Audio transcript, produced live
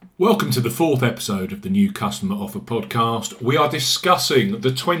Welcome to the fourth episode of the New Customer Offer podcast. We are discussing the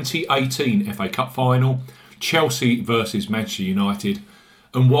 2018 FA Cup final, Chelsea versus Manchester United,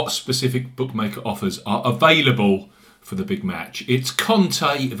 and what specific bookmaker offers are available for the big match. It's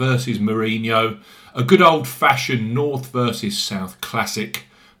Conte versus Mourinho, a good old-fashioned North versus South classic,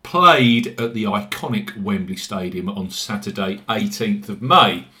 played at the iconic Wembley Stadium on Saturday, 18th of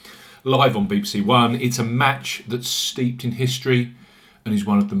May. Live on BBC One, it's a match that's steeped in history and is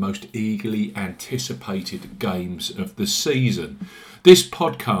one of the most eagerly anticipated games of the season. This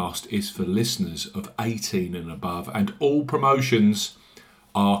podcast is for listeners of 18 and above, and all promotions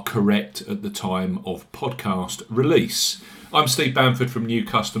are correct at the time of podcast release. I'm Steve Bamford from New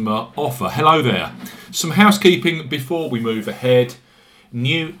Customer Offer. Hello there. Some housekeeping before we move ahead.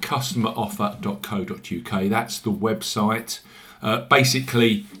 newcustomeroffer.co.uk, that's the website.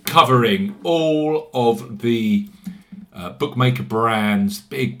 Basically covering all of the bookmaker brands,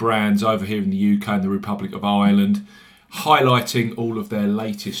 big brands over here in the UK and the Republic of Ireland, highlighting all of their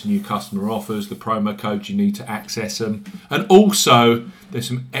latest new customer offers, the promo codes you need to access them, and also there's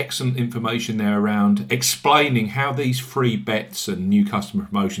some excellent information there around explaining how these free bets and new customer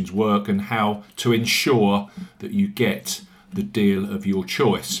promotions work and how to ensure that you get the deal of your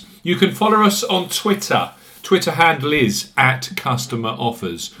choice. You can follow us on Twitter. Twitter handle is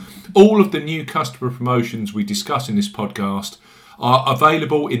 @CustomerOffers. All of the new customer promotions we discuss in this podcast are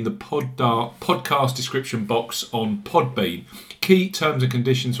available in the podcast description box on Podbean. Key terms and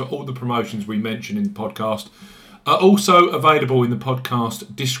conditions for all the promotions we mention in the podcast are also available in the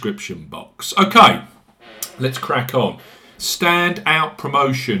podcast description box. Okay, let's crack on. Standout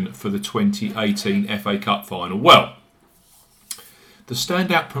promotion for the 2018 FA Cup final. Well, the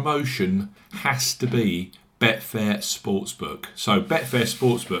standout promotion has to be Betfair Sportsbook. So Betfair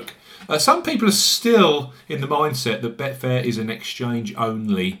Sportsbook. Some people are still in the mindset that Betfair is an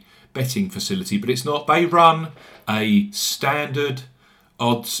exchange-only betting facility, but it's not. They run a standard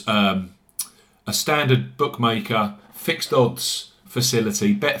odds, a standard bookmaker fixed odds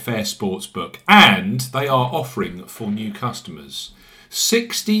facility, Betfair Sportsbook, and they are offering for new customers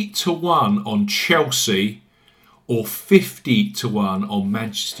 60-1 on Chelsea or 50-1 on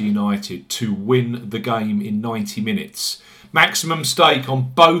Manchester United to win the game in 90 minutes. Maximum stake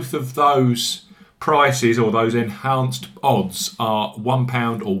on both of those prices or those enhanced odds are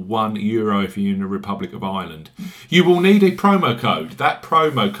 £1 or €1 if you're in the Republic of Ireland. You will need a promo code. That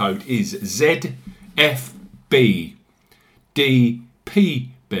promo code is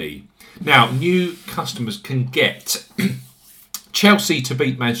ZFBDPB. Now, new customers can get Chelsea to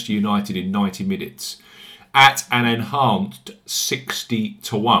beat Manchester United in 90 minutes at an enhanced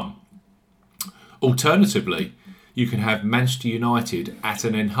 60-1. Alternatively, you can have Manchester United at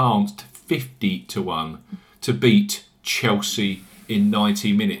an enhanced 50-1 to beat Chelsea in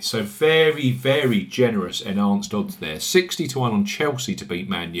 90 minutes. So very, very generous enhanced odds there. 60-1 on Chelsea to beat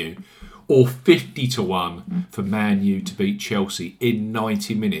Man U, or 50-1 for Man U to beat Chelsea in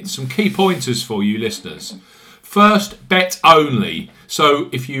 90 minutes. Some key pointers for you listeners. First, bet only. So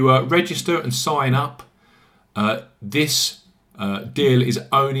if you register and sign up, this deal is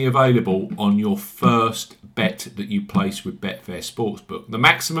only available on your first bet that you place with Betfair Sportsbook. The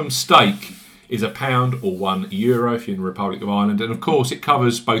maximum stake is £1 or €1 if you're in the Republic of Ireland, and of course it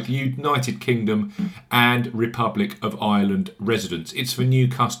covers both United Kingdom and Republic of Ireland residents. It's for new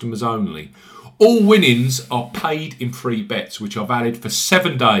customers only. All winnings are paid in free bets, which are valid for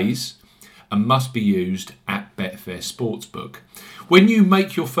 7 days and must be used at Betfair Sportsbook. When you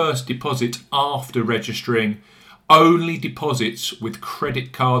make your first deposit after registering, only deposits with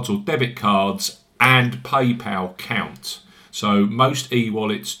credit cards or debit cards and PayPal count. So most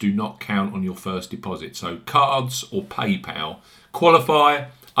e-wallets do not count on your first deposit. So cards or PayPal qualify,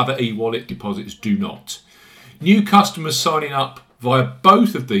 other e-wallet deposits do not. New customers signing up via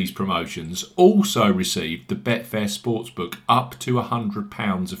both of these promotions also received the Betfair Sportsbook up to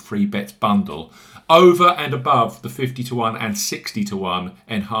 £100 of free bets bundle over and above the 50-1 and 60-1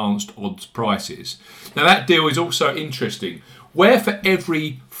 enhanced odds prices. Now that deal is also interesting, where for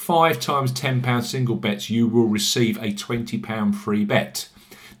every 5 times £10 single bets you will receive a £20 free bet.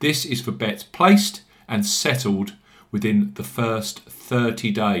 This is for bets placed and settled within the first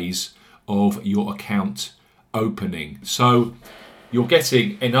 30 days of your account opening. So you're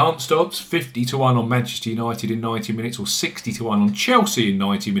getting enhanced odds, 50-1 on Manchester United in 90 minutes or 60-1 on Chelsea in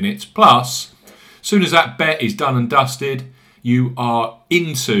 90 minutes. Plus, as soon as that bet is done and dusted, you are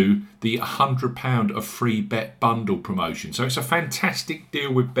into the £100 of free bet bundle promotion. So it's a fantastic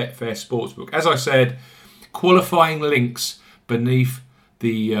deal with Betfair Sportsbook. As I said, qualifying links beneath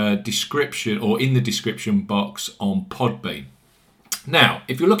the description or in the description box on Podbean. Now,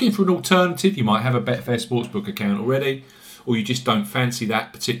 if you're looking for an alternative, you might have a Betfair Sportsbook account already, or you just don't fancy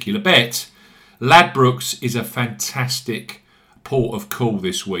that particular bet. Ladbrokes is a fantastic port of call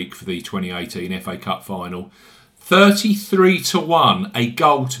this week for the 2018 FA Cup final. 33-1, a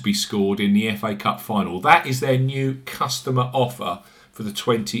goal to be scored in the FA Cup final. That is their new customer offer for the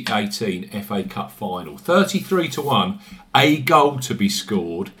 2018 FA Cup final. 33-1, a goal to be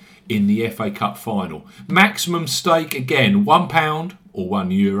scored in the FA Cup final. Maximum stake, again, £1 or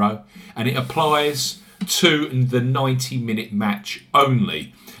 €1, and it applies to the 90-minute match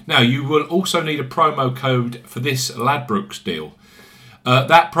only. Now, you will also need a promo code for this Ladbrokes deal.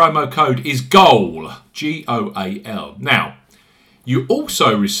 That promo code is GOAL, G-O-A-L. Now, you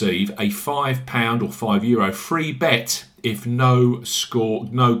also receive a £5 or €5 free bet if no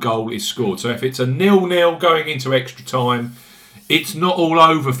goal is scored. So if it's a 0-0 going into extra time, it's not all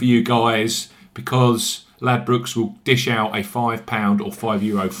over for you guys, because Ladbrokes will dish out a £5 or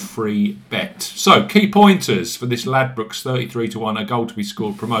 €5 free bet. So, key pointers for this Ladbrokes 33-1, a goal to be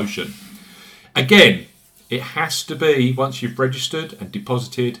scored promotion. Again, it has to be, once you've registered and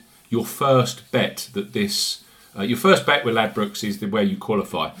deposited, your first bet your first bet with Ladbrokes is where you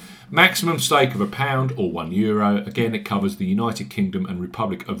qualify. Maximum stake of £1 or €1. Again, it covers the United Kingdom and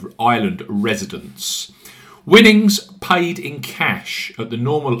Republic of Ireland residents. Winnings paid in cash at the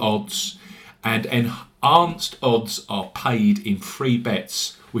normal odds, and enhanced odds are paid in free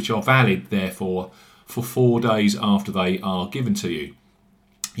bets, which are valid, therefore, for 4 days after they are given to you.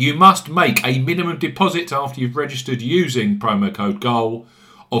 You must make a minimum deposit after you've registered using promo code GOAL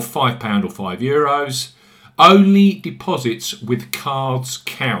of £5 or €5. Only deposits with cards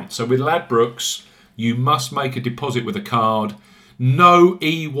count. So with Ladbrokes, you must make a deposit with a card. No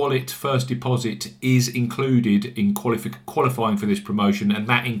e-wallet first deposit is included in qualifying for this promotion, and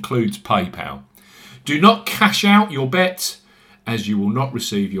that includes PayPal. Do not cash out your bet, as you will not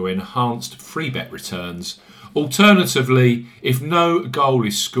receive your enhanced free bet returns. Alternatively, if no goal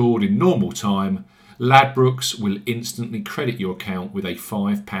is scored in normal time, Ladbrokes will instantly credit your account with a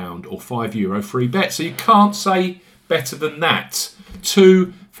 £5 or €5 free bet. So you can't say better than that.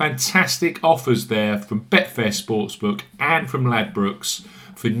 2 fantastic offers there from Betfair Sportsbook and from Ladbrokes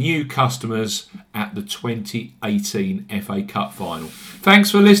for new customers at the 2018 FA Cup final. Thanks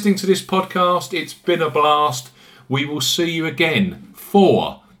for listening to this podcast. It's been a blast. We will see you again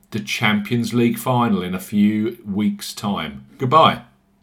for the Champions League final in a few weeks' time. Goodbye.